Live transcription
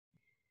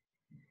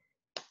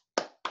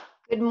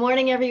Good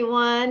morning,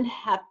 everyone.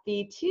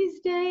 Happy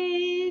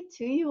Tuesday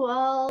to you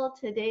all.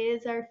 Today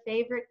is our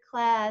favorite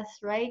class,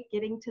 right?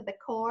 Getting to the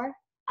core.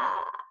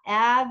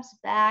 Abs,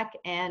 back,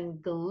 and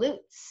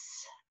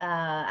glutes.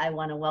 I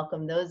want to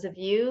welcome those of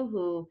you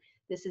who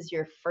this is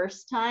your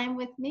first time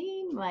with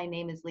me. My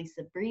name is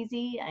Lisa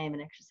Brisse. I am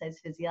an exercise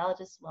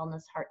physiologist,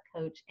 wellness heart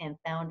coach, and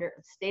founder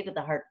of State of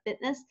the Heart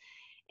Fitness.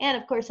 And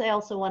of course, I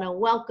also want to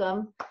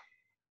welcome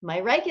my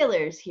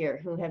regulars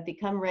here who have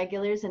become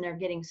regulars and are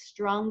getting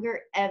stronger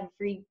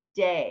every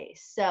day.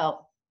 So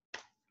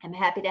I'm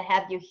happy to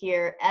have you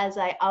here. As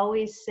I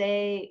always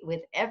say with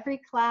every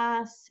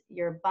class,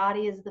 your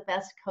body is the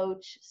best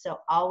coach. So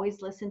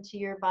always listen to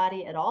your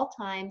body at all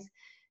times.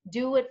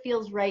 Do what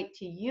feels right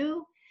to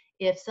you.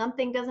 If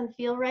something doesn't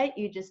feel right,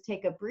 you just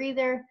take a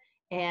breather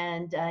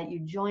and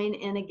you join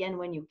in again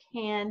when you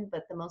can.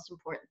 But the most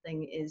important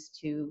thing is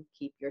to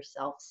keep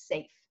yourself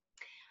safe.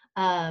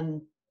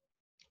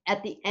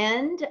 At the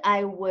end,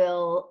 I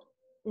will,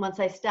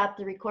 once I stop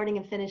the recording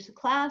and finish the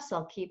class,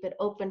 I'll keep it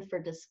open for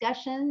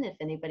discussion if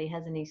anybody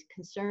has any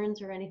concerns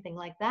or anything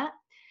like that.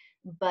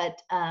 But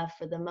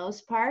for the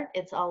most part,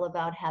 it's all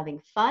about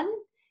having fun.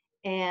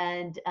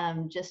 And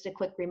just a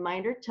quick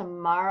reminder,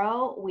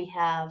 tomorrow we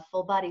have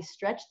full body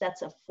stretch.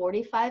 That's a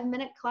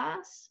 45-minute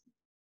class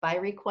by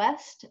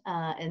request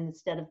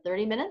instead of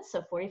 30 minutes.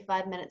 So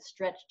 45-minute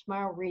stretch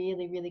tomorrow,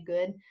 really, really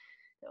good.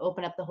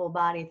 Open up the whole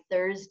body.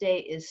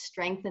 Thursday is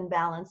strength and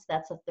balance.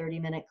 That's a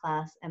 30-minute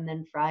class. And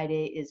then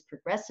Friday is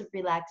progressive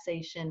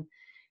relaxation,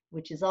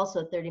 which is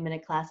also a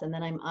 30-minute class. And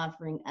then I'm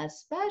offering a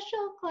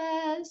special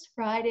class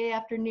Friday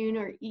afternoon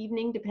or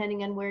evening,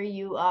 depending on where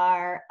you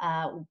are,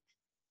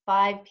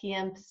 5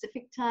 p.m.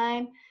 Pacific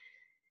time,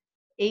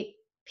 8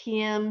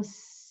 p.m.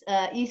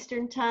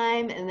 Eastern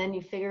time, and then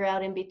you figure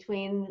out in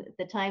between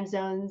the time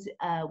zones,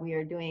 we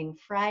are doing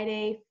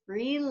Friday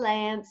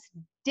freelance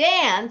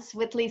dance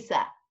with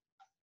Lisa.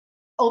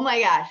 Oh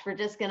my gosh, we're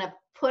just going to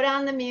put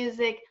on the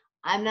music.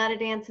 I'm not a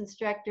dance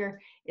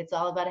instructor. It's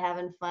all about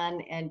having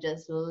fun and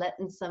just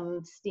letting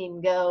some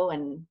steam go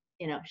and,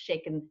 you know,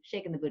 shaking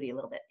the booty a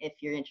little bit. If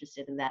you're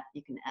interested in that,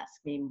 you can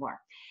ask me more.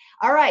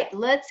 All right,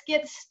 let's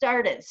get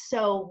started.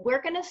 So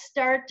we're going to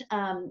start.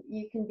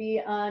 You can be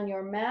on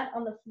your mat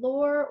on the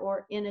floor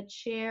or in a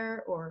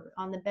chair or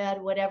on the bed,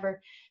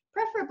 whatever.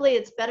 Preferably,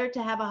 it's better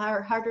to have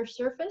a harder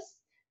surface.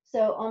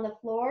 So on the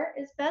floor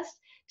is best.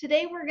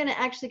 Today we're going to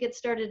actually get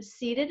started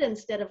seated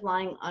instead of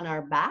lying on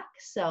our back.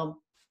 So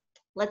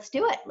let's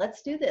do it.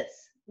 Let's do this.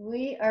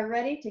 We are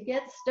ready to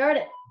get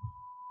started.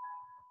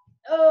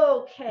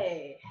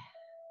 Okay.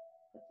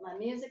 Put my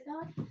music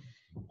on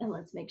and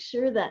let's make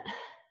sure that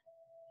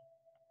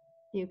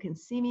you can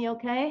see me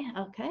okay.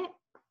 Okay.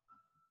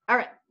 All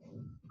right.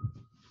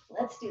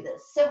 Let's do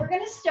this. So we're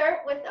going to start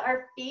with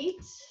our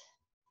feet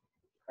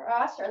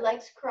crossed, our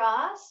legs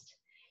crossed.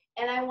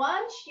 And I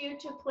want you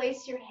to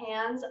place your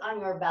hands on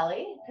your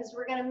belly because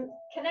we're going to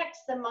connect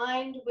the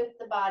mind with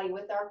the body,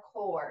 with our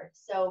core.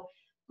 So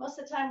most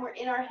of the time we're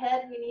in our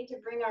head, we need to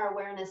bring our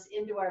awareness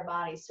into our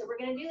body. So we're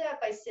going to do that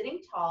by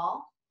sitting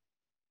tall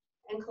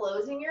and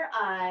closing your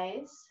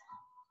eyes.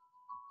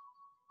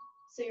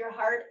 So your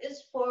heart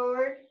is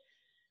forward,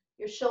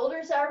 your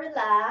shoulders are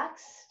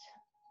relaxed.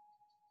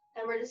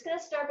 And we're just going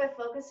to start by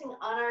focusing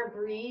on our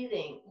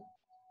breathing.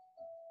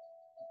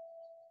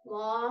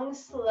 Long,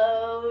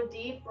 slow,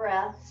 deep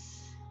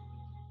breaths.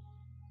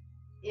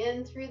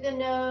 In through the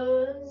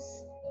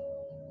nose,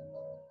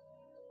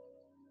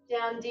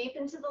 down deep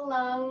into the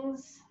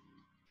lungs,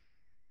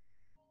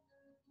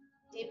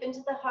 deep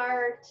into the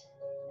heart,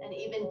 and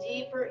even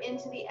deeper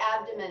into the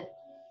abdomen.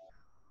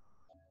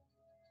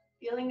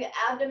 Feeling the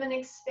abdomen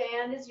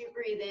expand as you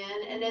breathe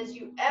in, and as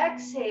you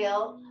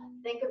exhale,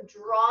 think of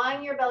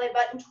drawing your belly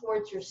button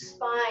towards your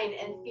spine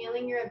and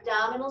feeling your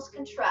abdominals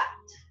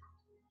contract.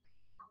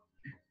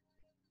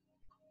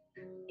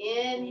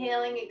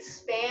 Inhaling,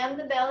 expand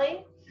the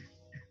belly.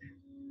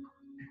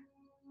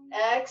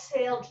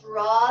 Exhale,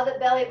 draw the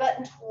belly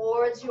button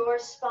towards your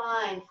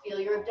spine.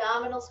 Feel your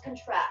abdominals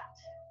contract.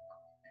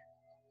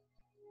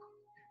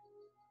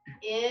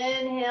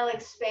 Inhale,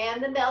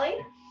 expand the belly.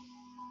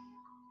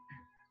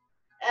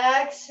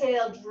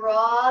 Exhale,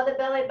 draw the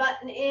belly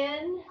button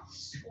in.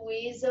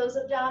 Squeeze those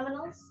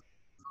abdominals.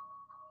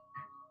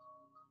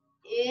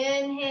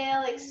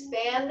 Inhale,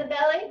 expand the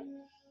belly.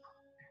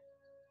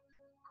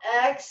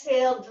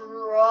 Exhale,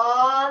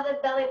 draw the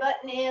belly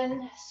button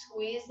in.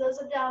 Squeeze those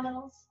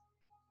abdominals.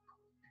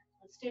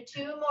 Let's do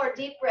 2 more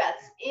deep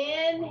breaths.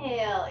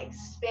 Inhale,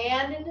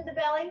 expand into the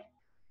belly.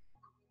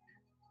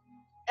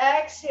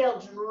 Exhale,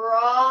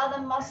 draw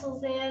the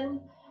muscles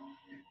in.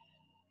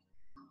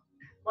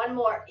 1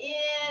 more.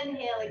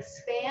 Inhale,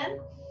 expand.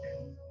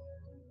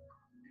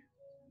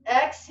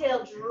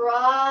 Exhale,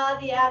 draw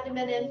the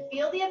abdomen in.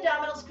 Feel the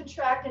abdominals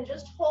contract and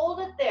just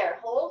hold it there.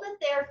 Hold it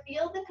there.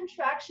 Feel the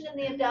contraction in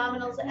the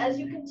abdominals as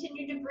you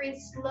continue to breathe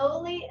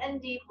slowly and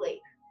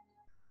deeply.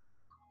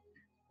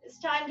 This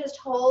time, just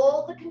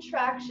hold the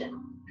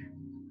contraction.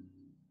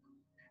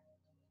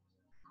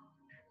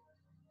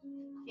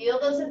 Feel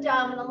those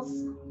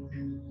abdominals.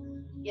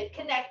 Get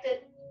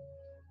connected.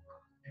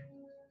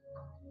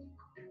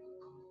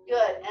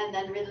 Good, and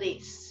then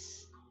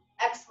release.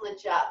 Excellent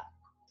job.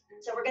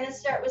 So we're going to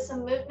start with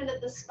some movement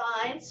of the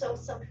spine. So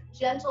some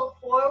gentle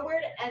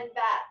forward and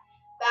back.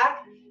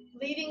 Back,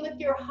 leading with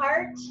your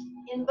heart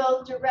in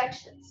both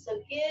directions.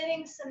 So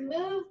getting some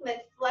movement,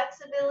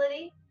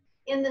 flexibility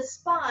in the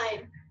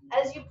spine.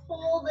 As you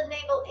pull the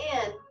navel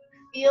in,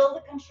 feel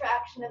the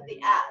contraction of the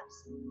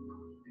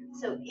abs.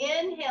 So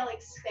inhale,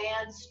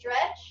 expand,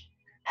 stretch.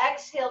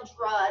 Exhale,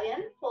 draw it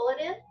in, pull it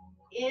in.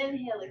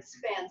 Inhale,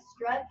 expand,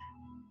 stretch.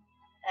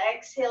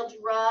 Exhale,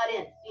 draw it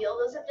in. Feel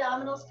those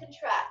abdominals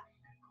contract.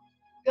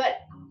 Good.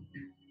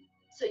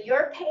 So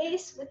your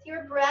pace with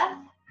your breath.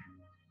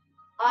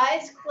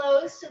 Eyes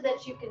closed so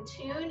that you can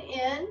tune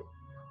in.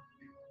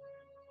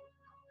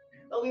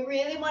 But we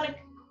really want to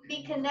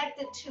be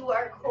connected to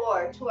our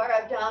core, to our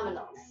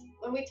abdominals.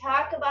 When we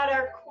talk about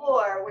our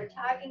core, we're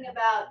talking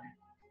about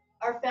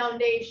our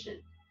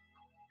foundation.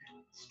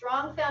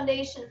 Strong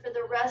foundation for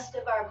the rest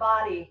of our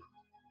body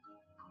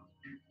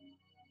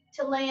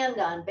to land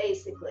on,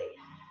 basically.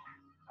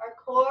 Our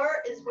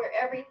core is where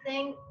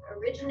everything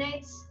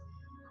originates.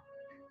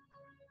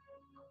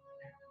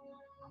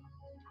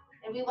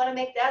 And we want to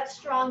make that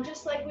strong,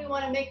 just like we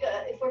want to make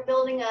if we're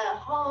building a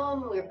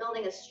home, we're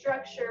building a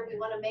structure, we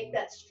want to make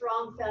that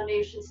strong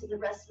foundation so the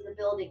rest of the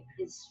building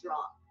is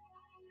strong.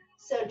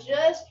 So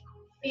just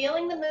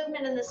feeling the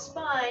movement in the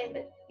spine,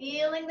 but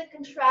feeling the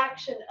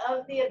contraction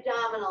of the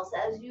abdominals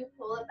as you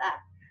pull it back.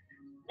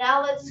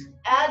 Now let's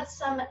add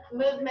some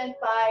movement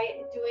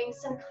by doing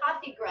some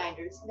coffee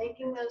grinders,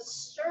 making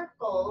those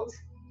circles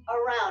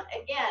around.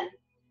 Again,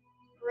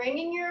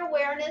 bringing your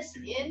awareness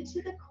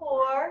into the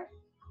core,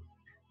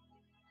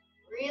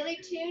 really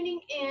tuning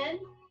in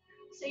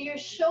so your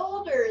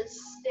shoulders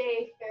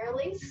stay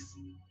fairly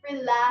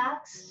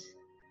relaxed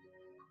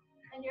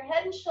and your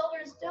head and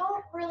shoulders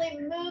don't really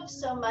move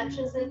so much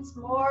as it's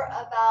more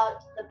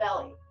about the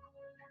belly.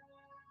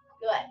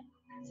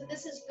 Good. So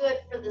this is good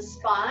for the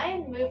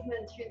spine,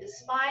 movement through the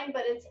spine,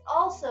 but it's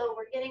also,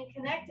 we're getting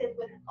connected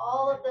with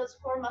all of those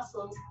core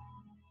muscles.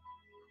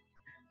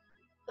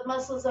 The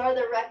muscles are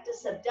the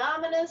rectus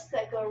abdominis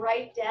that go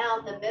right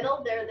down the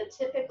middle. They're the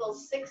typical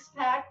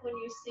six-pack when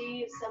you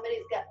see if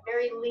somebody's got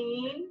very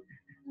lean.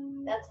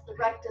 That's the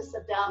rectus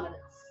abdominis.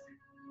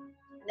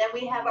 And then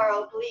we have our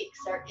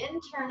obliques, our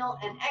internal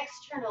and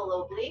external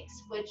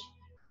obliques, which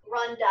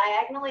run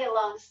diagonally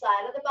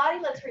alongside of the body.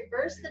 Let's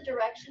reverse the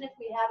direction if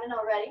we haven't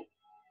already.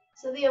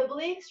 So the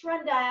obliques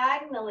run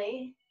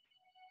diagonally,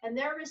 and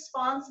they're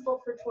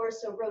responsible for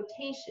torso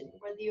rotation,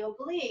 where the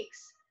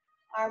obliques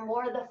are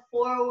more the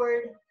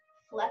forward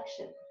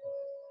flexion.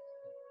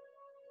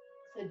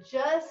 So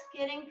just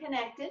getting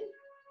connected.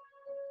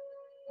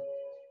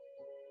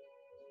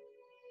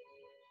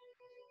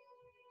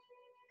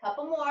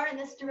 Couple more in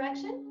this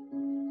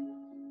direction.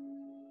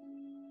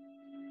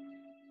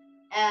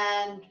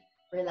 And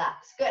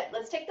relax. Good.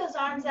 Let's take those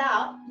arms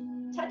out.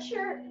 Touch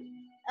your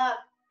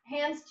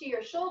hands to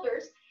your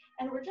shoulders,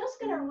 and we're just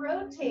going to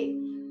rotate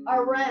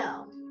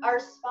around our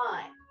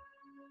spine.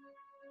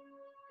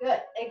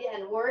 Good.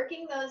 Again,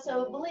 working those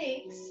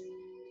obliques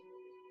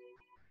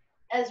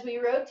as we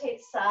rotate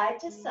side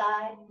to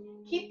side.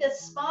 Keep the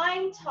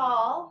spine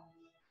tall,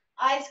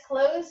 eyes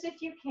closed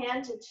if you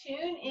can to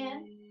tune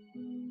in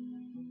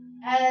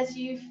as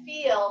you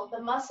feel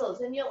the muscles.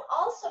 And you'll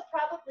also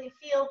probably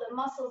feel the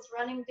muscles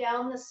running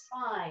down the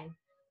spine,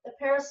 the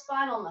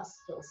paraspinal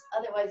muscles,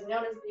 otherwise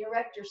known as the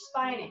erector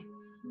spinae.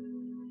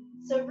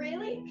 So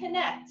really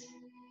connect,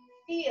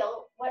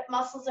 feel what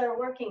muscles are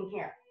working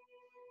here.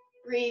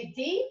 Breathe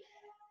deep.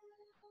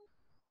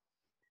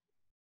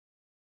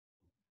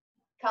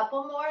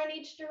 Couple more in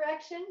each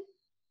direction.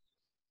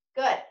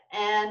 Good,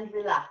 and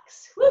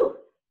relax. Woo!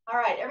 All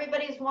right,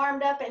 everybody's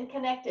warmed up and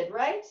connected,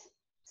 right?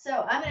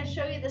 So I'm going to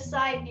show you the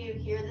side view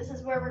here. This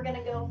is where we're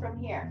going to go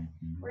from here.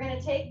 We're going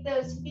to take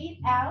those feet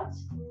out,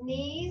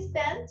 knees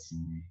bent.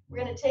 We're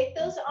going to take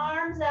those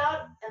arms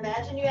out.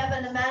 Imagine you have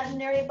an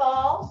imaginary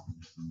ball.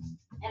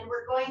 And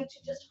we're going to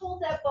just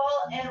hold that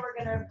ball and we're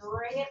going to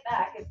bring it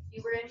back. If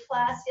you were in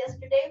class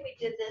yesterday, we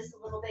did this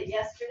a little bit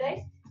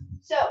yesterday.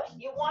 So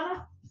you want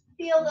to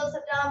feel those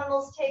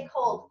abdominals take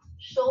hold.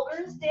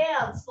 Shoulders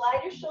down.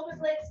 Slide your shoulder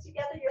blades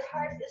together. Your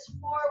heart is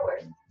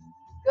forward.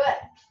 Good.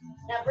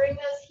 Now bring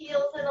those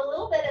heels in a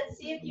little bit and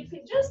see if you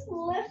can just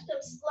lift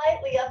them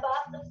slightly up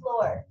off the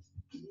floor.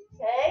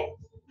 Okay?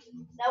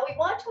 Now we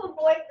want to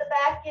avoid the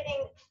back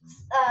getting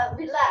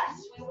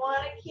relaxed. We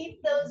want to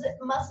keep those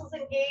muscles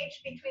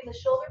engaged between the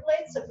shoulder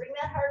blades. So bring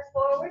that heart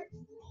forward,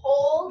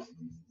 hold,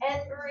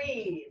 and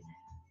breathe.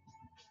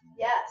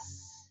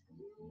 Yes.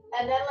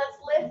 And then let's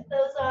lift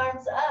those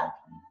arms up.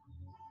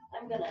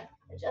 I'm going to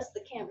adjust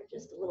the camera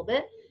just a little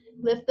bit.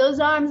 Lift those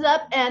arms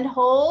up and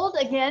hold.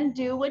 Again,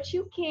 do what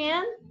you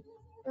can.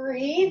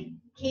 Breathe.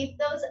 Keep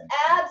those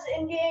abs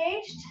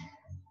engaged.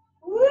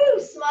 Woo!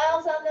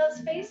 Smiles on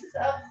those faces,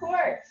 of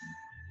course.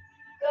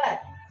 Good.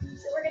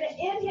 So we're going to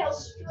inhale,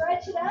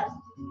 stretch it up.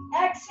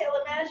 Exhale,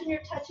 imagine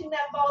you're touching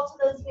that ball to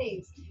those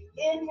knees.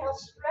 Inhale,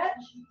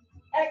 stretch.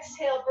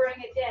 Exhale,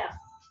 bring it down.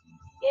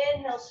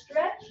 Inhale,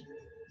 stretch.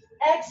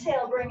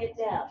 Exhale, bring it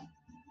down.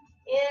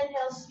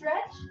 Inhale,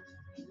 stretch.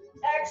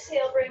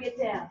 Exhale, bring it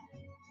down.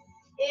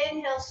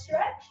 Inhale,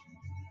 stretch.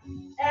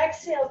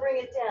 Exhale,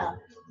 bring it down.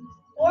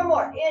 One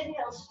more.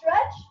 Inhale,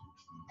 stretch.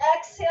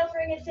 Exhale,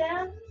 bring it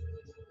down.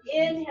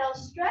 Inhale,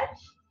 stretch.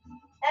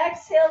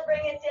 Exhale,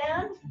 bring it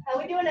down. How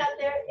we doing out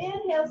there?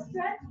 Inhale,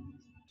 stretch.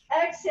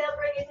 Exhale,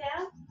 bring it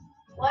down.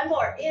 One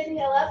more.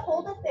 Inhale up.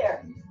 Hold it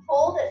there.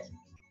 Hold it.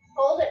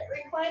 Hold it.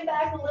 Recline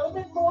back a little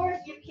bit more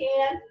if you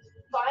can.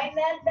 Find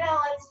that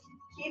balance.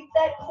 Keep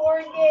that core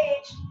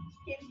engaged.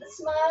 Keep the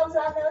smiles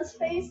on those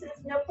faces.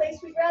 No place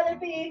we'd rather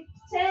be.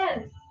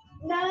 10,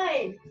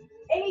 9,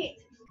 8,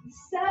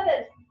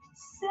 7,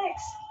 6,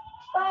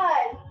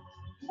 5,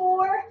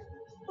 4,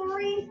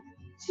 3,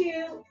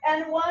 2,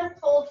 and 1.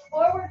 Fold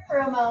forward for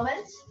a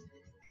moment.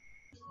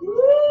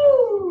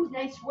 Woo!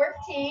 Nice work,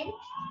 team.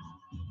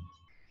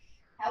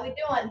 How we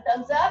doing?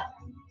 Thumbs up?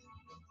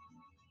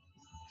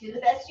 Do the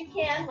best you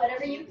can,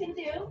 whatever you can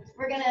do.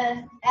 We're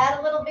gonna add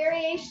a little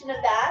variation of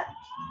that,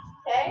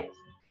 okay?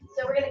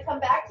 So we're gonna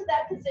come back to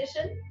that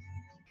position.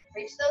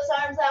 Reach those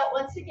arms out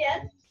once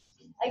again.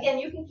 Again,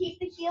 you can keep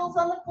the heels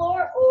on the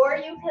floor or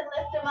you can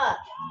lift them up,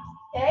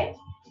 okay?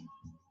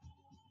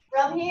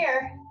 From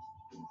here,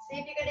 see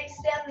if you can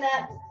extend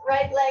that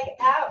right leg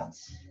out.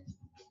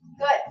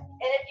 Good. And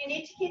if you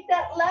need to keep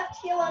that left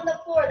heel on the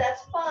floor,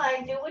 that's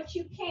fine. Do what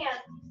you can.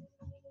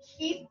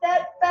 Keep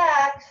that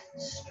back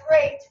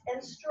straight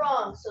and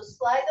strong. So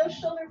slide those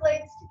shoulder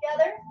blades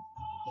together.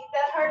 Keep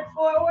that heart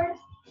forward.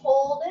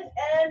 Hold it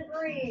and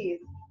breathe.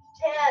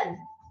 10,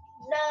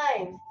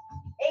 9,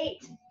 8,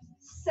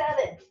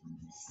 7,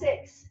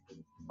 6,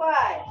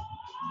 5,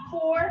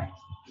 4,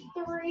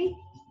 3,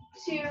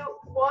 2,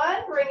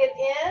 1. Bring it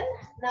in.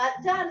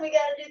 Not done. We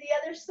got to do the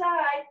other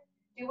side.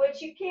 Do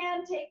what you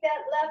can. Take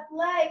that left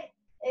leg.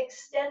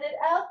 Extend it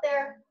out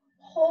there.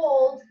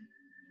 Hold.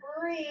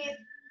 Breathe.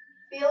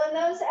 Feeling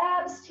those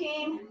abs,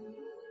 team.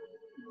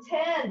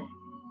 10,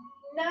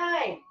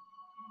 9,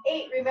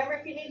 8. Remember,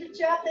 if you need to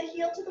drop the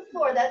heel to the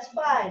floor, that's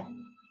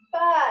fine.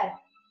 5,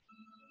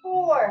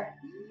 4,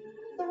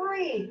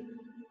 3,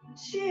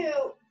 2,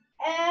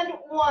 and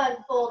 1.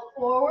 Fold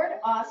forward.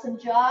 Awesome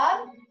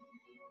job.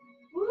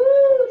 Woo!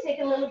 Take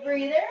a little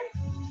breather.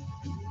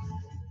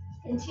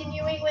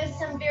 Continuing with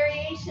some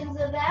variations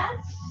of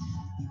that.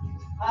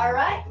 All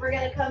right, we're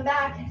going to come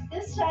back.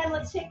 This time,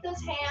 let's take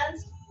those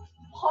hands,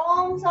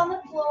 palms on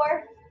the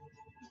floor,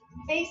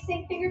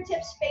 facing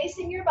fingertips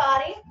facing your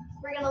body.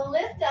 We're going to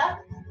lift up.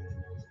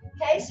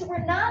 Okay, so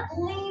we're not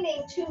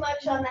leaning too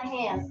much on the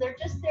hands. They're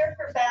just there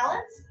for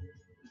balance.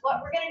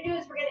 What we're going to do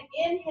is we're going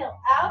to inhale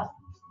out,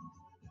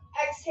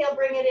 exhale,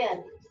 bring it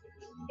in.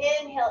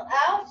 Inhale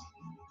out,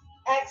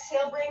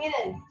 exhale, bring it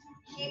in.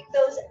 Keep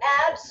those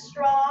abs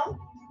strong.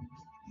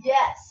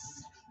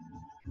 Yes.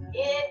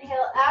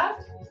 Inhale out,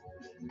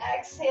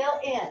 exhale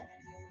in.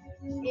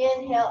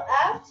 Inhale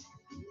out,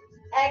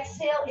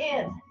 exhale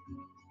in.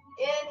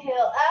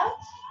 Inhale out,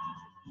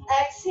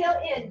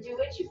 exhale in. Do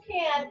what you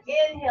can.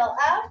 Inhale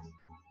out,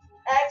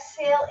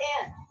 exhale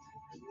in.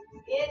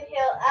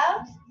 Inhale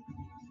out,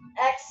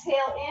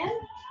 exhale in.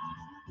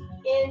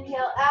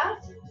 Inhale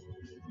out,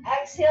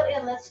 exhale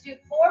in. Let's do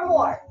 4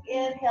 more.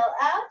 Inhale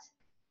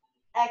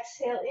out,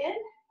 exhale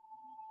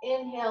in.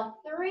 Inhale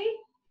 3,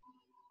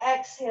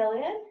 exhale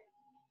in.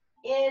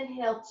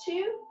 Inhale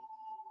 2,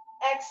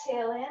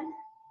 exhale in.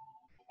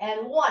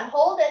 And 1.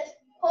 Hold it.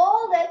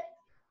 Hold it.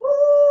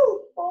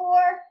 Woo! 4,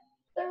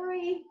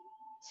 3,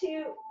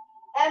 2,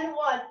 and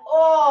 1.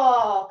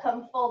 Oh,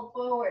 come fold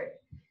forward.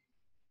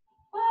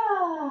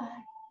 Ah.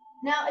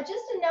 Now, just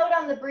a note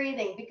on the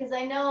breathing, because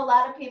I know a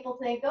lot of people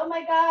think, oh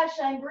my gosh,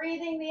 I'm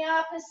breathing the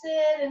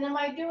opposite, and am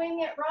I doing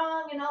it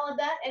wrong, and all of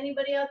that.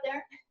 Anybody out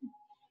there?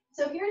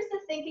 So here's the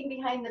thinking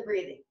behind the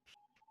breathing.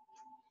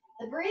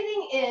 The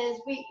breathing is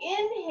we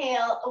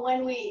inhale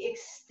when we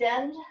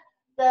extend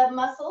the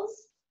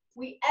muscles.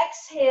 We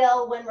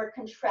exhale when we're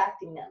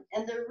contracting them.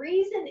 And the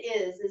reason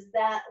is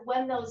that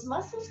when those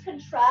muscles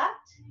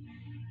contract,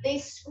 they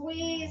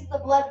squeeze the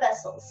blood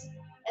vessels.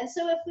 And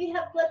so if we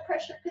have blood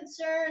pressure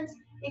concerns,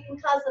 it can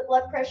cause the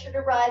blood pressure to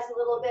rise a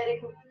little bit. It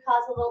can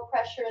cause a little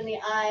pressure in the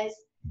eyes.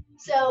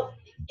 So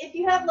if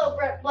you have low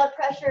blood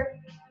pressure,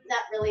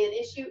 not really an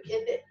issue.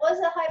 If it was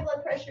a high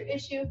blood pressure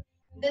issue,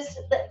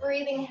 that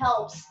breathing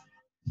helps.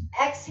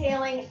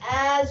 Exhaling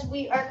as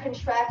we are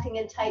contracting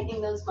and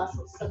tightening those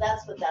muscles. So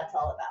that's what that's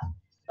all about.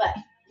 But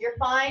you're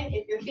fine.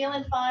 If you're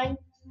feeling fine,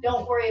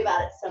 don't worry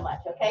about it so much,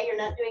 okay? You're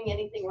not doing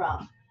anything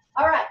wrong.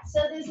 All right,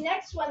 so this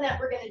next one that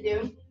we're going to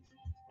do,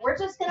 we're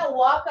just going to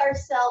walk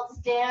ourselves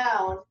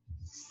down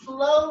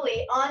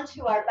slowly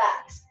onto our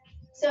backs.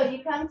 So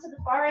you come to the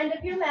far end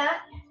of your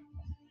mat,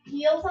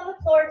 heels on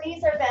the floor,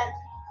 knees are bent.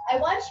 I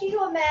want you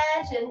to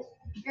imagine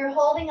you're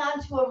holding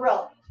onto a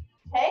rope,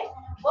 okay?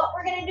 What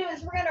we're going to do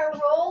is we're going to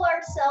roll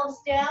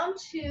ourselves down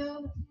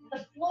to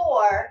the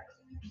floor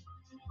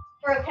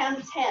for a count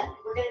of 10.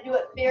 We're going to do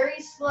it very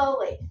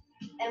slowly,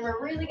 and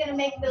we're really going to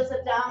make those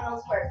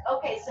abdominals work.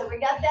 Okay, so we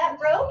got that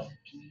rope.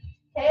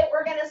 Okay,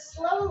 we're going to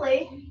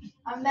slowly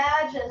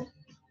imagine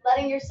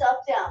letting yourself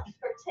down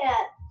for 10,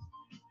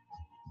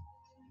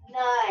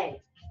 9,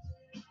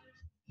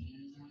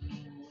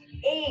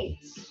 8,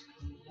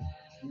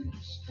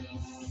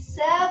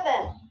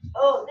 7.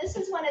 Oh, this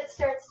is when it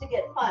starts to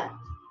get fun.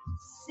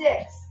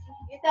 6.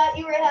 You thought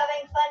you were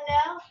having fun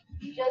now?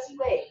 Just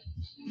wait.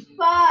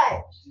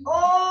 5.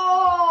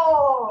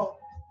 Oh!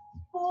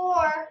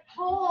 4.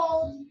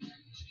 Hold.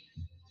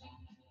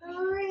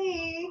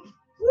 3.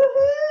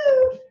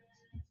 Woohoo!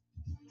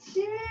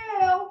 2.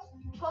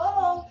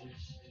 Hold.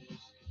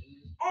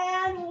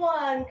 And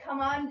 1.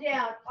 Come on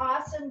down.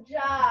 Awesome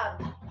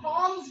job.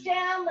 Palms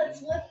down.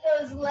 Let's lift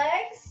those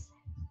legs.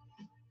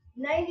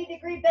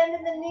 90-degree bend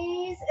in the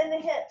knees and the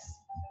hips.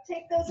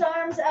 Take those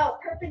arms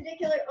out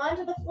perpendicular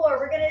onto the floor.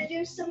 We're going to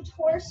do some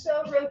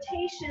torso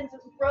rotations,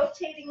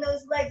 rotating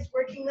those legs,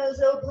 working those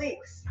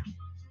obliques.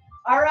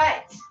 All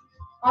right.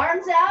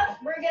 Arms out.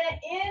 We're going to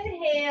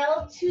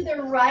inhale to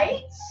the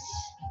right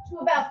to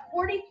about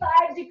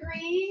 45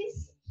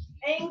 degrees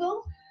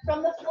angle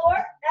from the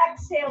floor.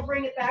 Exhale,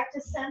 bring it back to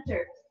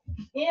center.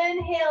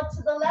 Inhale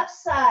to the left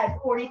side,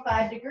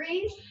 45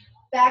 degrees,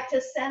 back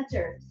to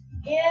center.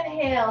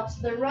 Inhale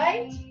to the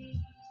right.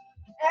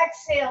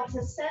 Exhale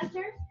to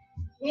center.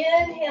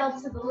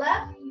 Inhale to the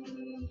left.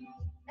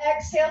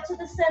 Exhale to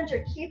the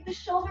center. Keep the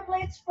shoulder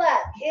blades flat.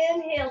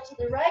 Inhale to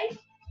the right.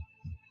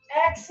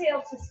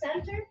 Exhale to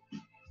center.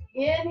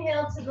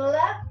 Inhale to the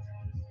left.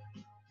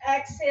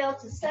 Exhale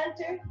to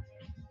center.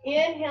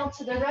 Inhale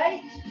to the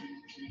right.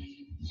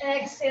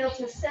 Exhale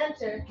to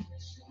center.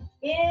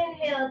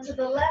 Inhale to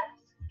the left.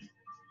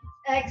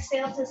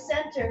 Exhale to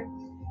center.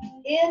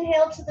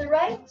 Inhale to the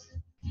right.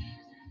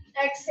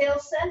 Exhale,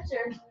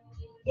 center.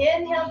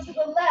 Inhale to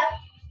the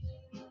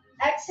left.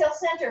 Exhale,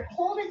 center.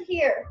 Hold it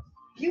here.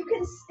 You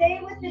can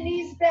stay with the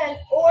knees bent,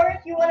 or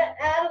if you want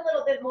to add a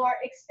little bit more,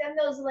 extend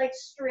those legs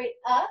straight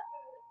up.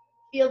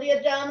 Feel the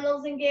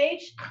abdominals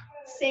engaged.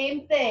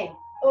 Same thing.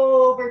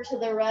 Over to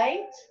the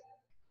right.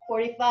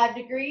 45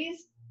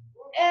 degrees.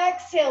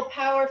 Exhale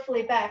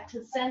powerfully back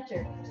to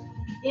center.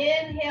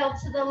 Inhale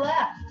to the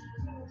left.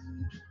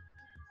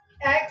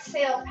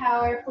 Exhale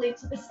powerfully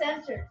to the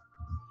center.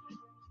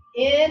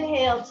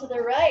 Inhale to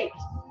the right.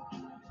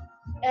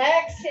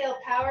 Exhale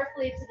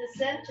powerfully to the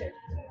center.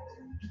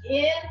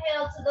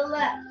 Inhale to the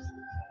left.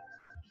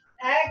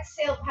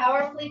 Exhale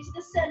powerfully to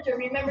the center.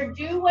 Remember,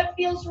 do what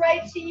feels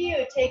right to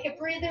you. Take a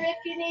breather if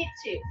you need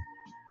to.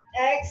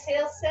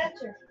 Exhale,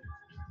 center.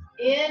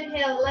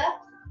 Inhale,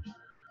 left.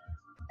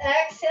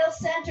 Exhale,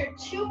 center.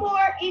 2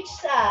 more each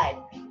side.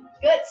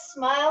 Good.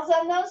 Smiles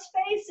on those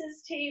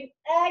faces, team.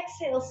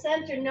 Exhale,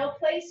 center. No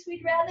place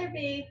we'd rather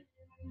be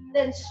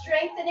than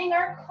strengthening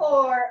our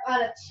core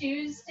on a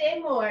Tuesday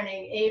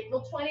morning,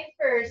 April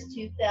 21st,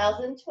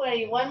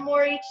 2020. 1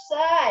 more each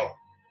side.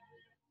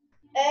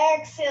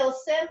 Exhale,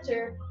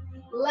 center.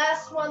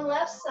 Last one,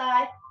 left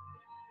side.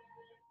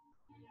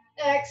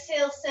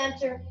 Exhale,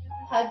 center.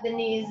 Hug the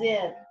knees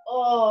in.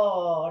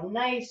 Oh,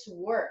 nice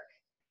work.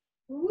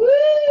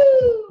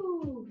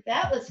 Woo!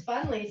 That was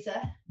fun,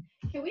 Lisa.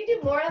 Can we do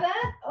more of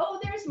that? Oh,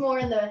 there's more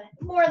in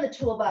the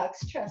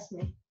toolbox, trust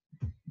me.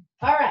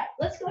 All right,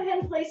 let's go ahead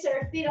and place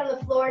our feet on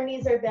the floor,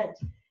 knees are bent.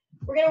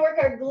 We're gonna work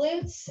our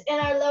glutes and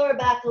our lower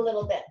back a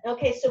little bit.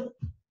 Okay, so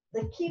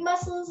the key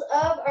muscles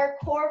of our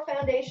core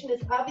foundation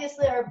is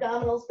obviously our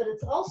abdominals, but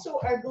it's also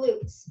our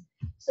glutes.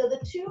 So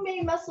the 2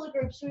 main muscle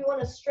groups we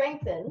wanna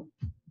strengthen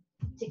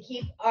to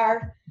keep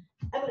our,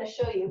 I'm gonna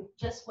show you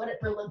just what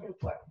we're looking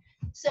for.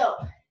 So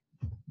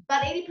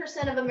about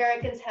 80% of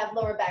Americans have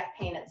lower back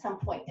pain at some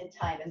point in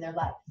time in their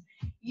life.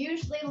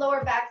 Usually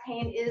lower back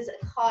pain is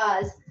a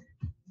cause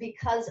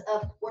because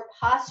of poor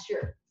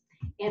posture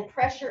and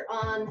pressure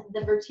on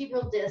the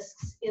vertebral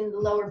discs in the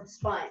lower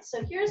spine.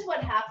 So here's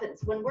what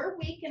happens. When we're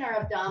weak in our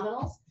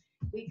abdominals,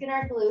 weak in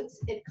our glutes,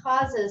 it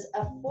causes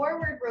a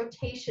forward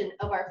rotation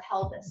of our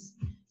pelvis.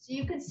 So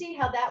you can see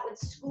how that would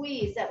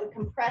squeeze, that would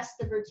compress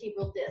the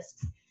vertebral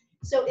discs.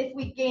 So if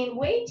we gain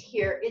weight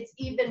here, it's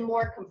even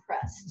more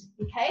compressed,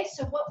 okay?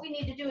 So what we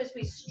need to do is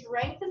we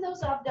strengthen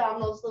those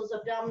abdominals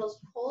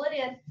pull it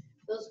in,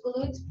 those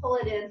glutes pull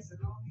it in,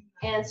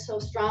 and so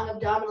strong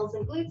abdominals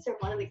and glutes are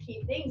one of the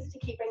key things to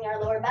keeping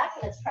our lower back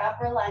in its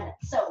proper alignment.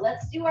 So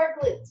let's do our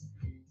glutes.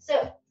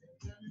 So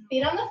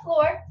feet on the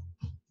floor,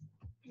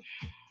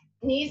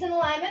 knees in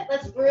alignment,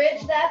 let's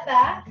bridge that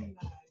back.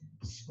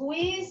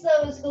 Squeeze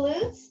those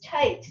glutes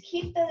tight,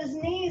 keep those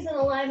knees in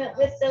alignment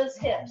with those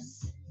hips.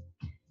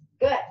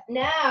 Good.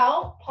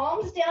 Now,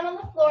 palms down on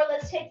the floor.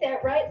 Let's take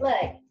that right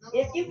leg,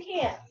 if you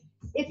can.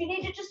 If you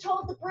need to just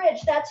hold the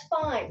bridge, that's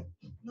fine.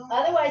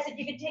 Otherwise, if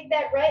you could take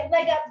that right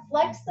leg up,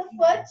 flex the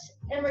foot,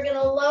 and we're going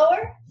to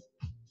lower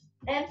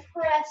and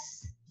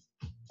press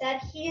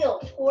that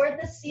heel toward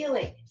the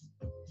ceiling.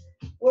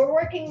 We're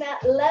working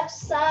that left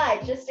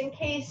side, just in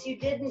case you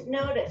didn't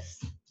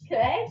notice.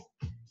 Okay?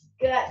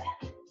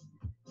 Good.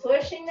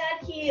 Pushing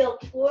that heel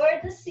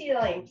toward the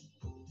ceiling.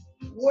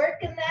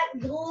 Working that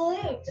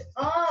glute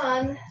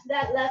on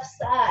that left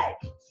side.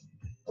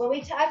 When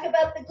we talk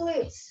about the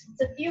glutes, it's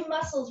a few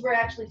muscles we're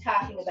actually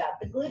talking about.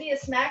 The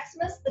gluteus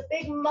maximus, the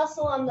big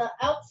muscle on the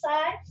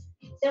outside.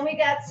 Then we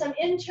got some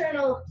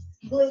internal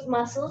glute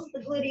muscles,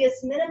 the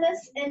gluteus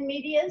minimus and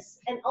medius,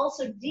 and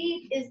also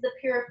deep is the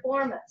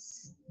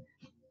piriformis.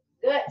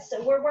 Good,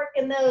 so we're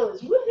working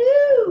those.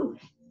 Woohoo!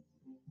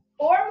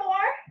 4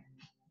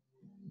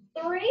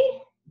 more.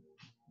 3,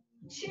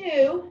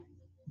 2,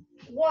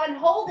 1.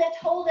 Hold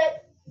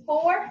it.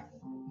 4,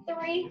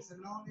 3,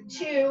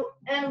 2,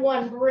 and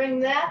 1. Bring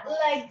that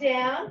leg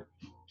down.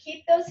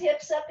 Keep those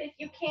hips up if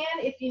you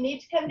can. If you need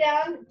to come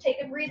down, take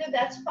a breather,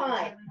 that's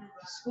fine.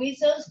 Squeeze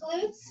those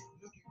glutes.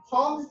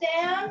 Palms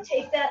down.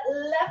 Take that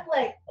left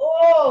leg.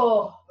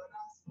 Oh!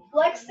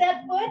 Flex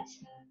that foot.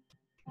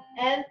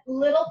 And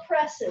little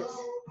presses.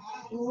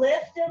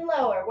 Lift and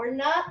lower. We're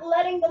not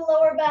letting the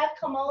lower back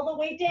come all the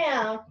way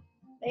down.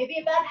 Maybe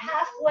about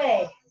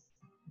halfway.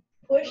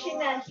 Pushing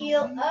that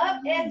heel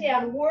up and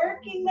down.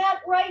 Working that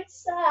right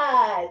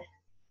side.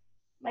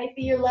 Might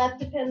be your left,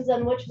 depends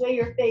on which way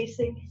you're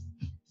facing.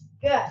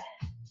 Good.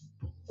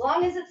 As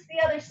long as it's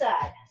the other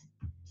side.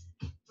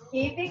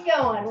 Keep it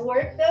going.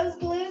 Work those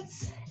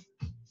glutes.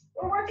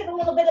 We're working a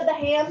little bit of the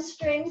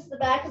hamstrings, the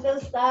back of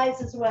those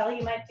thighs as well.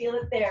 You might feel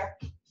it there.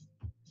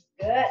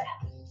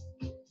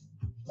 Good.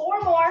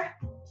 4 more.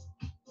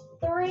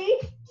 3,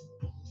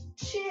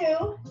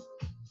 2,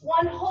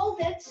 1.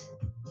 Hold it.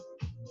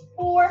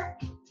 4,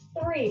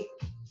 3,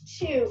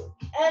 2,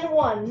 and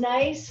 1.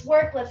 Nice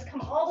work. Let's come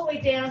all the way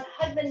down.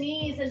 Hug the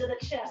knees into the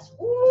chest.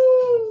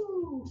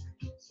 Woo!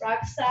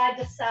 Rock side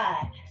to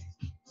side.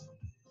 You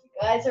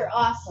guys are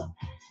awesome.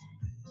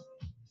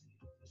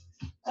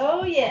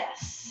 Oh,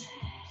 yes.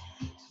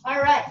 All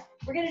right.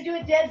 We're going to do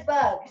a dead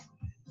bug.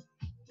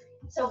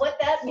 So what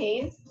that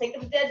means, think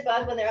of a dead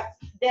bug when they're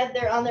dead,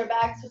 they're on their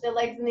backs with their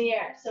legs in the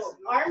air. So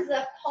arms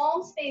up,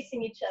 palms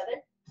facing each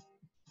other.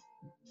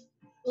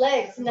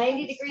 Legs,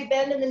 90-degree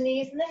bend in the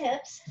knees and the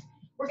hips.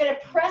 We're going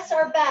to press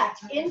our back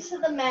into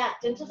the mat,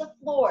 into the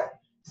floor.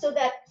 So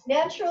that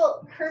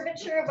natural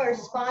curvature of our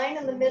spine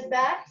and the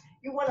mid-back,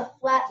 you want to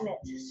flatten it.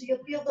 So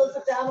you'll feel those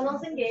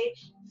abdominals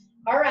engaged.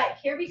 All right,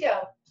 here we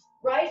go.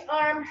 Right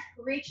arm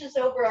reaches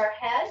over our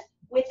head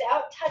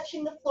without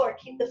touching the floor.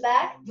 Keep the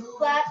back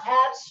flat,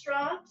 abs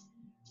strong.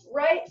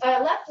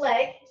 Left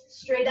leg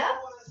straight up.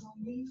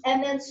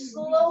 And then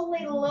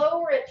slowly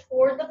lower it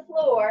toward the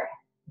floor.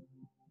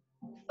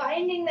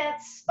 Finding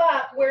that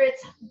spot where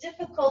it's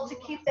difficult to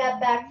keep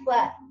that back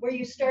flat, where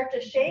you start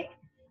to shake,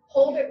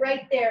 hold it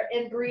right there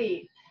and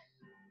breathe.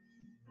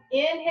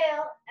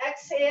 Inhale,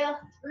 exhale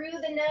through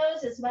the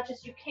nose as much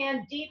as you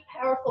can. Deep,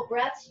 powerful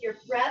breaths. Your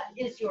breath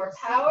is your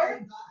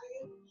power.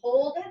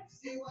 Hold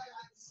it.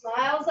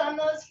 Smiles on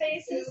those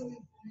faces.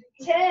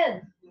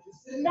 10,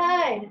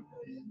 9,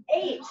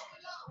 8,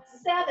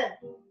 7,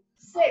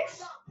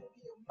 6,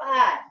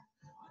 5,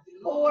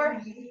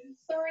 4,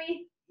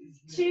 3,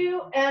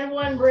 2, and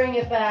 1. Bring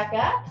it back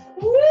up.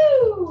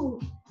 Woo!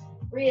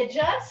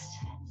 Readjust.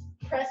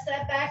 Press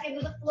that back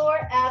into the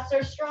floor. Abs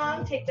are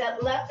strong. Take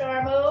that left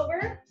arm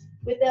over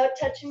without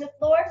touching the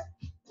floor.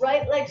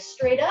 Right leg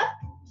straight up.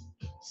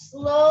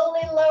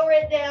 Slowly lower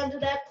it down to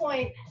that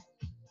point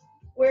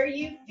where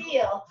you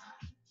feel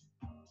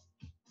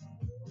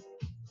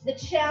the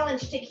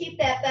challenge to keep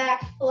that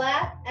back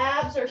flat.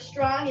 Abs are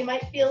strong. You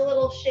might feel a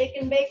little shake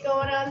and bake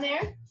going on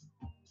there.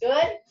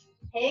 Good.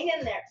 Hang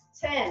in there.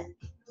 10,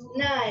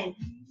 9,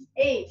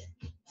 8,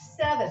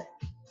 7,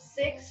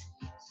 6,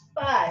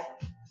 5,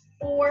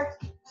 4,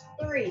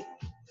 3,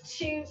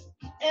 2,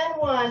 and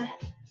 1.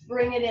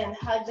 Bring it in.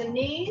 Hug the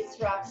knees.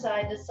 Rock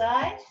side to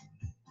side.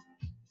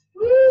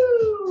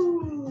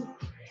 Woo!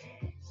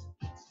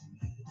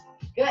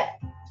 Good.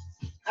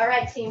 All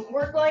right, team.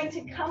 We're going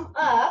to come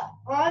up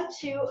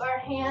onto our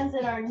hands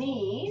and our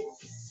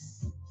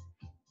knees.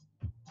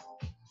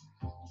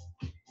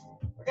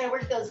 We're going to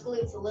work those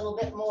glutes a little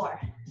bit more.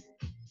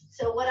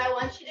 So what I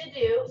want you to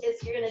do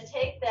is you're going to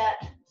take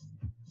that,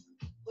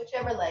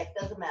 whichever leg,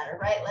 doesn't matter,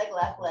 right leg,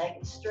 left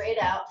leg, straight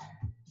out.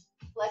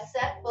 Flex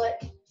that foot.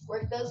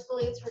 Work those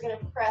glutes. We're going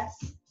to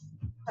press,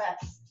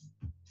 press,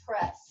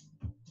 press,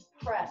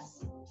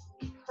 press,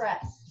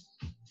 press,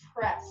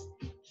 press.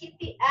 Keep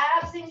the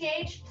abs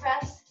engaged.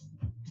 Press,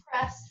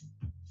 press,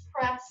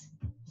 press,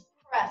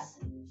 press.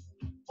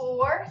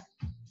 4,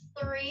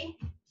 3,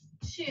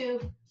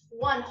 2,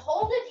 1.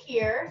 Hold it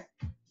here,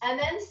 and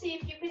then see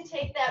if you can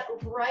take that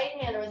right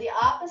hand or the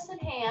opposite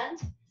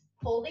hand.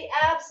 Pull the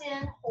abs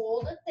in.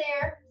 Hold it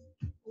there.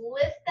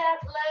 Lift that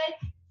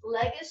leg.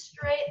 Leg is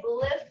straight.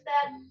 Lift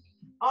that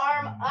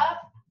arm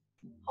up.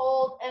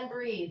 Hold and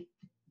breathe.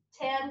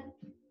 10,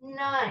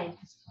 9,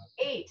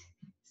 8,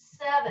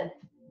 7,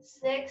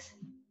 6,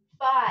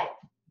 5,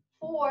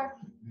 4,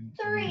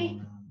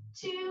 3,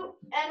 2,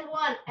 and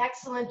 1.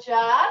 Excellent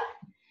job.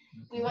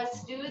 We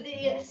must do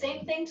the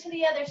same thing to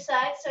the other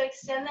side. So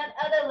extend that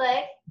other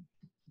leg.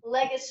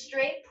 Leg is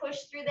straight. Push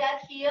through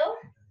that heel.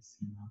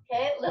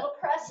 Okay, little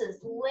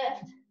presses.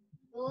 Lift,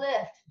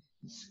 lift.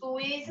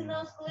 Squeezing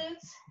those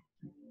glutes.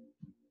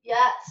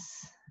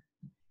 Yes.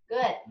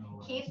 Good.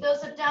 Keep those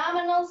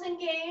abdominals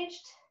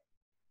engaged.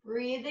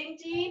 Breathing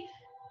deep.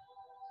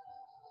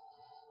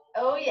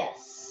 Oh,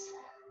 yes.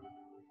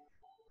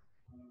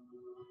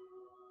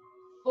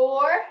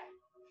 4,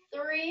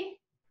 3,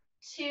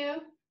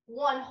 2,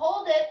 1.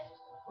 Hold it.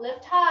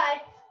 Lift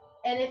high.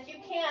 And if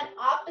you can,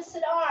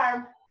 opposite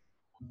arm,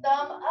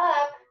 thumb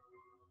up.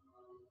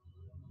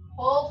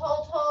 Hold,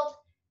 hold, hold.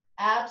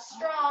 Abs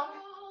strong.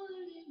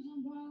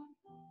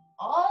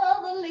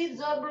 All the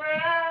leaves are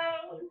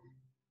brown.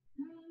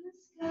 The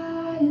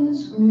sky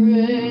is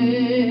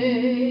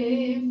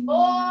gray.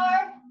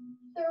 4,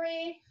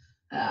 3,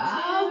 2, 1.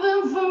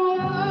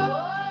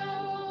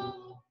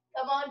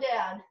 Come on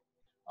down.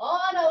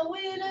 On a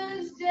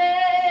winter's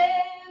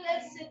day,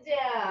 let's sit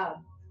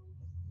down.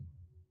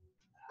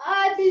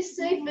 I'd be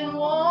safe and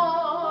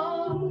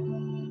warm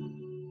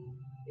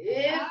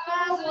if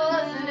I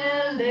was in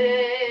LA.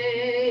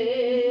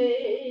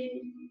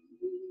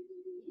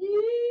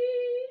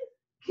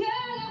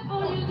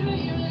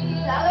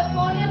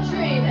 California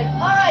dreaming.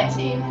 All right,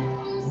 team.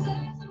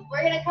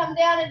 We're going to come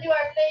down and do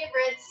our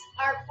favorites,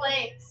 our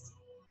planks.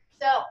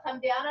 So come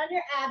down on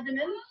your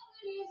abdomen.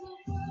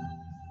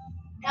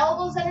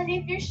 Elbows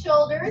underneath your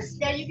shoulders.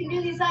 Now you can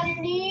do these on your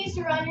knees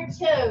or on your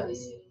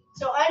toes.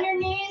 So on your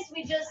knees,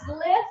 we just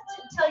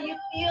lift until you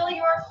feel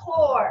your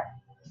core.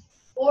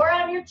 Or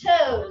on your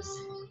toes.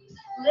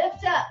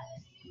 Lift up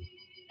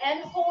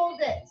and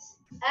hold it.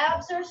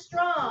 Abs are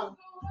strong.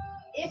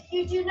 If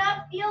you do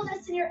not feel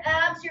this in your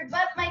abs, your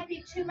butt might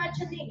be too much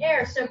in the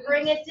air, so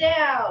bring it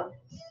down.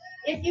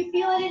 If you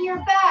feel it in your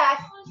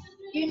back,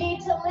 you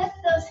need to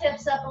lift those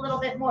hips up a little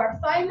bit more.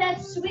 Find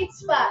that sweet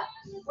spot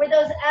where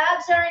those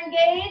abs are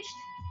engaged.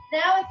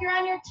 Now if you're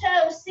on your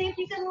toes, see if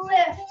you can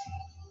lift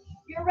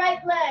your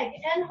right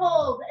leg and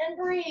hold and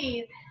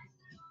breathe.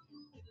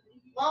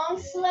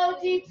 Long, slow,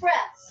 deep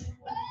breaths.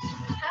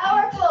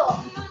 Powerful.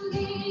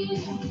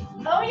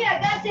 Oh yeah,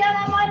 got down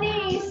on my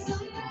knees.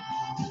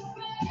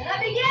 And I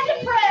began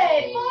to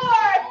pray. 4,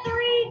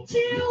 3,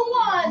 2,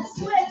 1.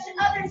 Switch,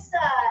 other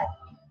side.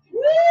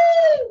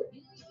 Woo!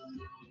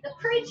 The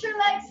preacher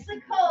likes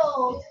the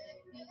cold.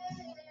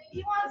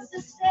 He wants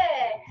to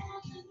stay.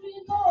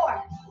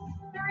 4,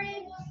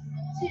 3,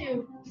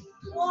 2,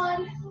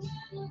 1.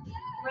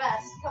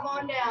 Rest. Come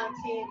on down,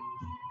 team.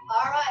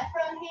 All right,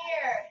 from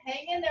here,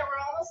 hang in there. We're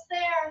almost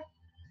there.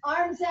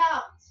 Arms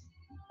out.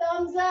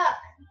 Thumbs up.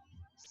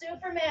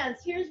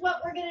 Supermans. Here's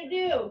what we're going to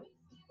do.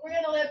 We're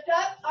going to lift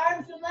up,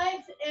 arms and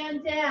legs,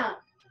 and down.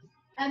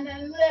 And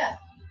then lift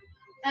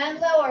and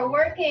lower,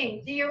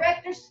 working the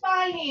erector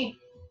spinae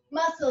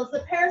muscles,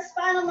 the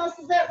paraspinal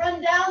muscles that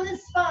run down the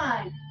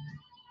spine.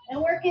 And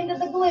work into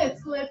the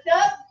glutes. Lift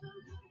up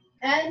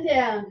and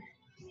down.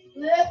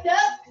 Lift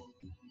up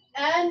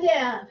and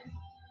down.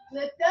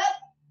 Lift up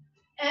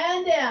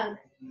and down.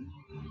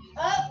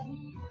 Up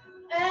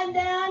and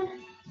down.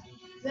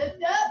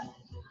 Lift up.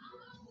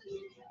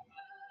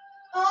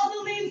 All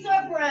the leaves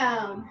are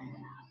brown.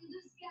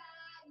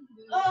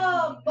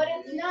 Oh, but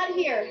it's not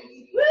here.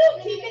 Woo,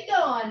 keep it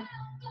going.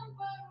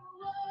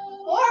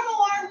 4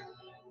 more.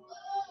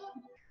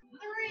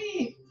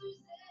 3,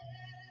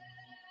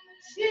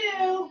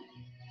 2,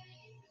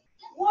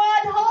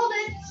 1. Hold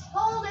it.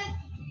 Hold it.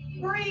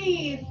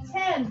 Breathe.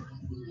 10,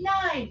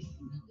 9,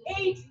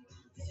 8,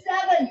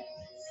 7,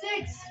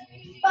 6,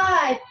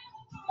 5,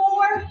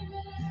 4,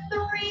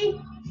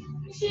 3,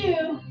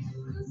 2,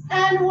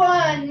 and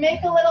 1.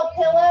 Make a little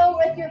pillow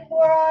with your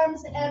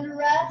forearms and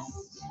rest.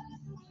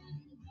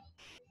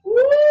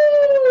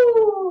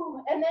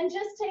 Woo! And then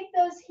just take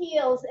those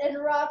heels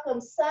and rock them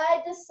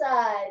side to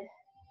side.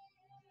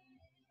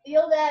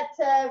 Feel that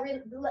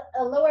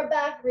lower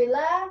back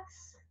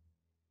relax.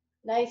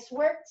 Nice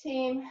work,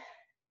 team.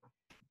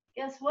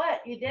 Guess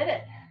what? You did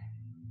it.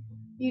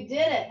 You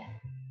did it.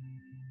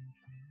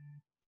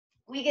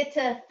 We get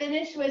to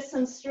finish with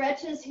some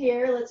stretches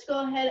here. Let's go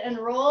ahead and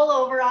roll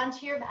over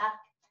onto your back.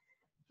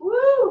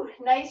 Woo!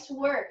 Nice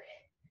work.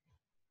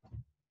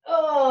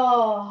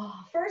 Oh,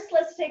 first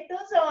let's take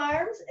those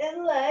arms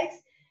and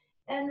legs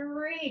and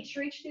reach.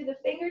 Reach through the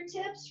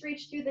fingertips,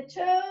 reach through the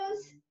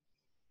toes.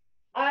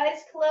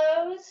 Eyes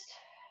closed.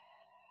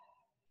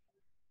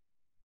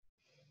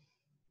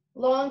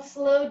 Long,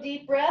 slow,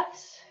 deep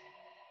breaths.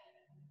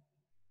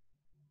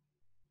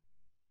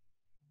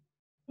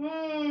 So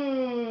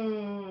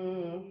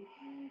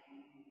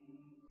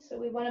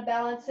we want to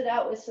balance it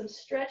out with some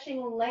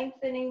stretching,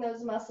 lengthening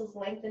those muscles,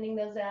 lengthening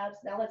those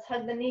abs. Now let's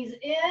hug the knees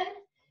in.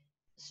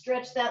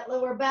 Stretch that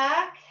lower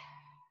back.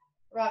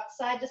 Rock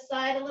side to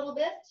side a little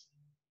bit.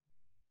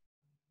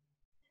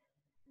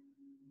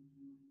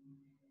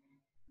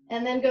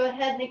 And then go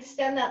ahead and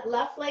extend that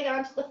left leg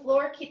onto the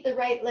floor. Keep the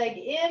right leg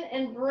in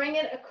and bring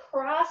it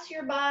across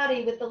your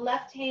body with the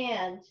left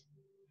hand.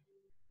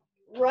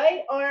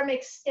 Right arm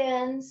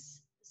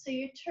extends. So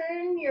you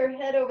turn your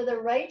head over the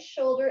right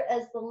shoulder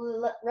as the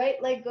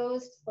right leg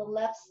goes to the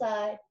left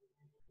side.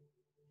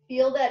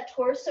 Feel that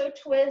torso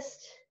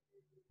twist.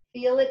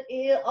 Feel it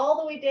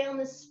all the way down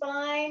the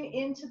spine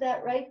into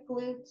that right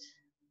glute.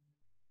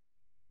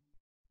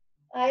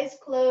 Eyes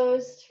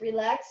closed.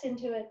 Relax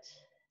into it.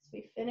 As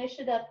we finish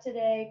it up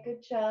today.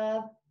 Good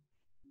job.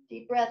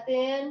 Deep breath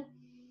in.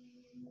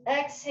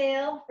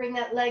 Exhale, bring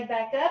that leg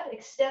back up.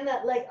 Extend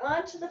that leg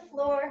onto the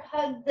floor.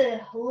 Hug the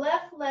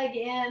left leg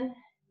in.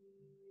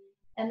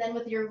 And then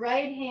with your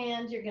right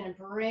hand, you're going to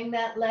bring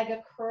that leg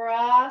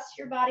across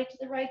your body to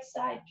the right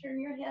side. Turn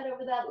your head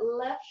over that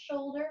left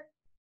shoulder.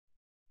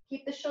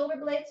 Keep the shoulder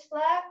blades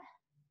flat.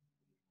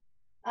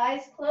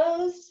 Eyes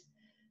closed.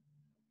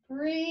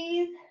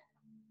 Breathe.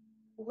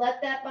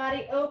 Let that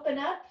body open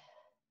up.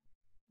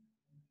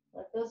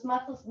 Let those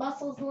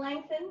muscles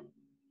lengthen.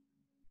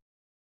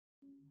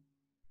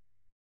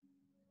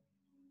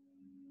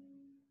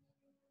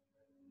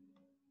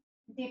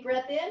 Deep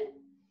breath in.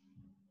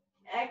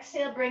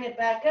 Exhale, bring it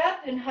back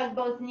up and hug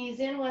both knees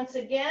in once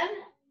again.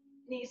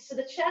 Knees to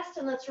the chest,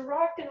 and let's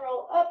rock and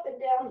roll up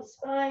and down the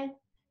spine.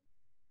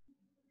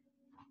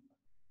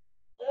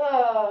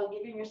 Oh,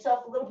 giving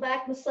yourself a little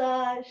back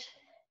massage.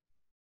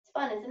 It's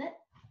fun, isn't it?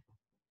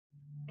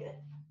 Good.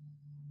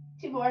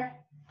 2 more.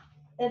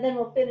 And then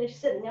we'll finish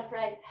sitting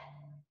upright.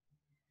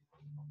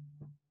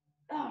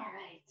 All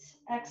right,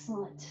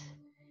 excellent.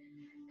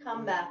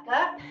 Come back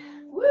up.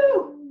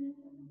 Woo!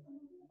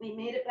 We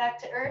made it back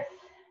to earth.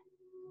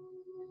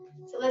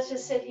 So let's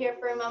just sit here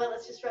for a moment.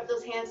 Let's just rub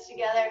those hands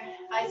together.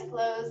 Eyes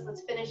closed.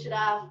 Let's finish it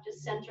off.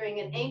 Just centering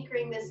and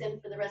anchoring this in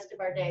for the rest of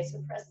our day.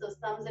 So press those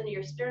thumbs into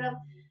your sternum.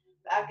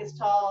 Back is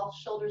tall.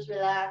 Shoulders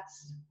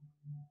relaxed.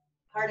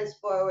 Heart is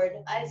forward.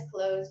 Eyes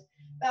closed.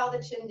 Bow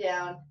the chin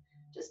down.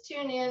 Just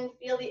tune in.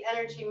 Feel the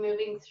energy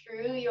moving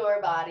through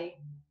your body.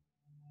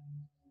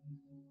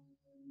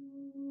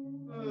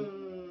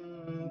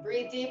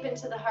 Breathe deep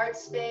into the heart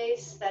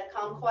space, that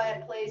calm,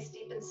 quiet place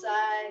deep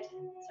inside.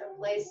 It's our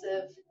place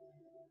of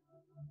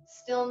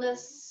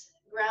stillness,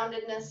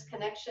 groundedness,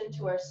 connection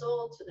to our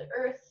soul, to the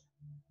earth.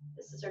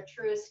 This is our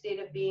truest state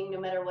of being, no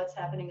matter what's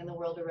happening in the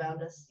world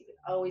around us. You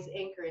can always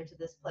anchor into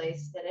this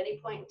place at any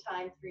point in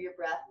time through your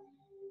breath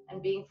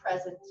and being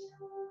present.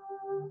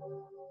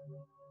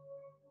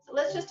 So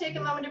let's just take a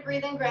moment to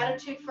breathe in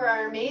gratitude for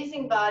our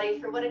amazing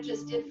body, for what it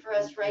just did for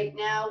us right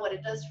now, what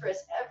it does for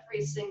us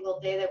every single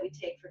day that we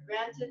take for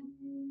granted.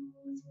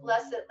 Let's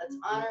bless it. Let's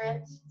honor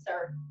it. It's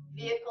our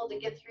vehicle to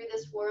get through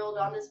this world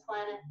on this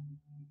planet.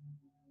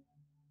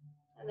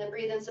 And then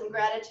breathe in some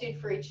gratitude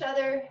for each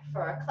other,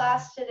 for our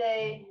class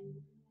today,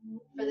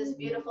 for this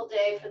beautiful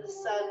day, for the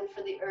sun,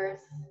 for the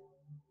earth.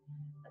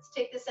 Let's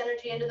take this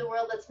energy into the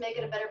world. Let's make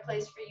it a better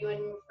place for you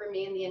and for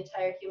me and the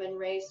entire human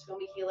race. When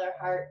we heal our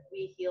heart,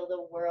 we heal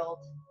the world.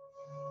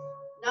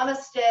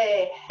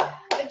 Namaste.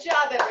 Good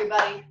job,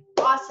 everybody.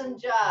 Awesome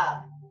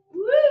job.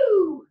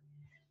 Woo!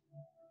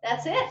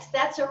 That's it.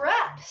 That's a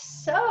wrap.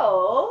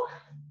 So,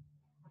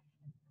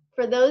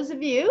 for those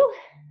of you,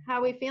 how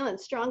are we feeling?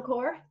 Strong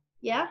core?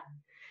 Yeah?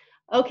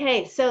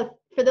 Okay, so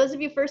for those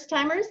of you first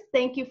timers,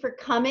 thank you for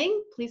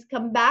coming. Please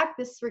come back.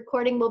 This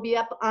recording will be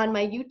up on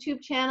my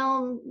YouTube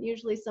channel,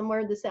 usually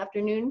somewhere this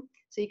afternoon.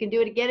 So you can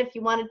do it again if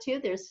you wanted to.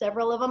 There's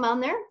several of them on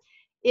there.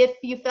 If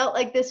you felt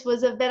like this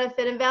was of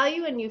benefit and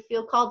value and you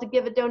feel called to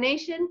give a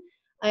donation,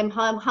 I'm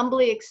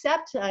humbly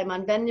accept. I'm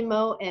on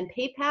Venmo and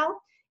PayPal.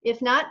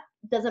 If not,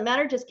 doesn't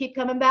matter. Just keep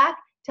coming back.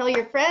 Tell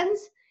your friends.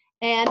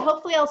 And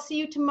hopefully I'll see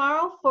you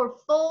tomorrow for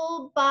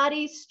full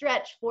body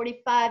stretch,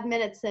 45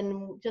 minutes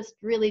and just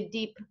really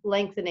deep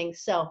lengthening.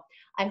 So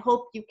I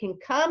hope you can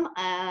come,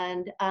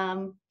 and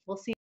we'll see you.